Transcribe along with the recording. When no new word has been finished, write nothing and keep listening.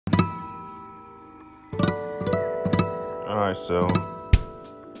Alright, so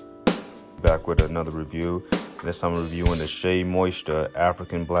back with another review. This time I'm reviewing the Shea Moisture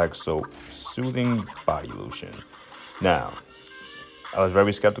African Black Soap Soothing Body Lotion. Now, I was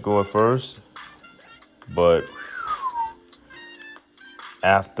very skeptical at first, but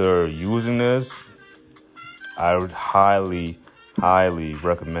after using this, I would highly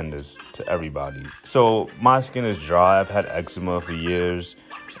recommend this to everybody. So my skin is dry. I've had eczema for years.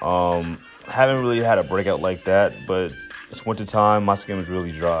 Haven't really had a breakout like that, but it's winter time. My skin was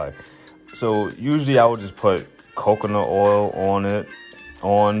really dry. So usually I would just put coconut oil on it.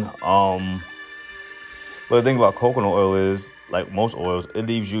 But the thing about coconut oil is, like most oils, it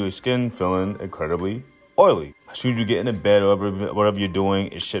leaves your skin feeling incredibly oily. As soon as you get into bed or whatever you're doing,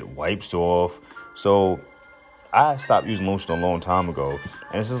 it shit wipes off. So I stopped using lotion a long time ago.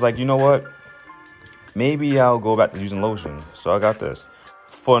 And it's just like, you know what? Maybe I'll go back to using lotion. So I got this.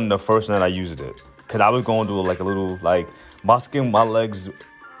 From the first night I used it. Because I was going through like a little, like, my skin, my legs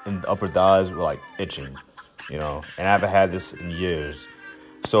and upper thighs were like itching, you know. And I haven't had this in years.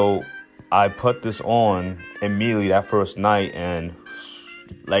 So I put this on immediately that first night. And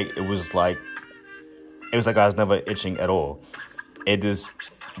like, it was like I was never itching at all. It just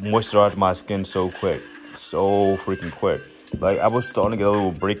moisturized my skin so quick. So freaking quick. Like, I was starting to get a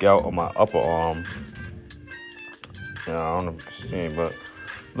little breakout on my upper arm. You know, I don't know if you're seeing, but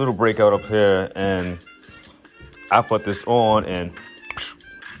a little breakout up here, and I put this on and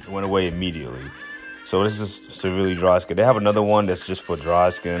it went away immediately. So this is severely dry skin. They have another one that's just for dry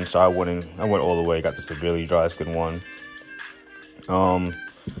skin, so I went all the way, got the severely dry skin one.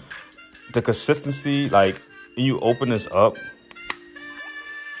 The consistency, like, you open this up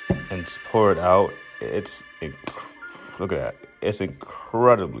and pour it out, look at that. It's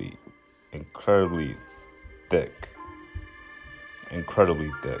incredibly thick. Incredibly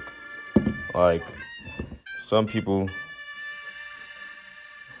thick. Like, some people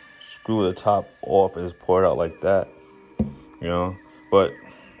screw the top off and just pour it out like that, you know? But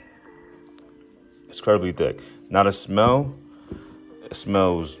it's incredibly thick. Now the smell, it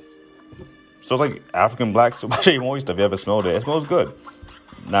smells like African Black Soap Shea Moisture. If you ever smelled it, it smells good.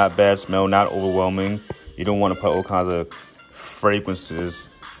 Not bad smell, not overwhelming. You don't want to put all kinds of fragrances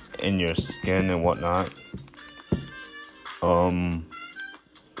in your skin and whatnot.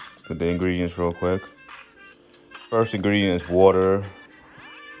 Put the ingredients real quick. First ingredient is water,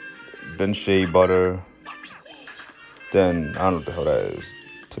 then shea butter, then, I don't know what the hell that is,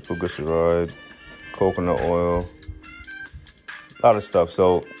 typical glyceride, coconut oil, a lot of stuff.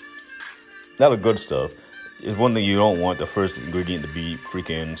 So, a lot of good stuff. It's one thing you don't want the first ingredient to be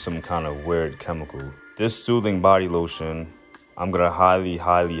freaking some kind of weird chemical. This soothing body lotion, I'm going to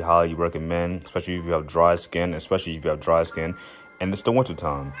highly recommend, especially if you have dry skin, and it's the winter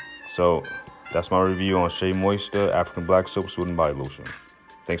time. So that's my review on Shea Moisture African Black Soap Soothing Body Lotion.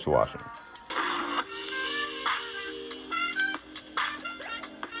 Thanks for watching.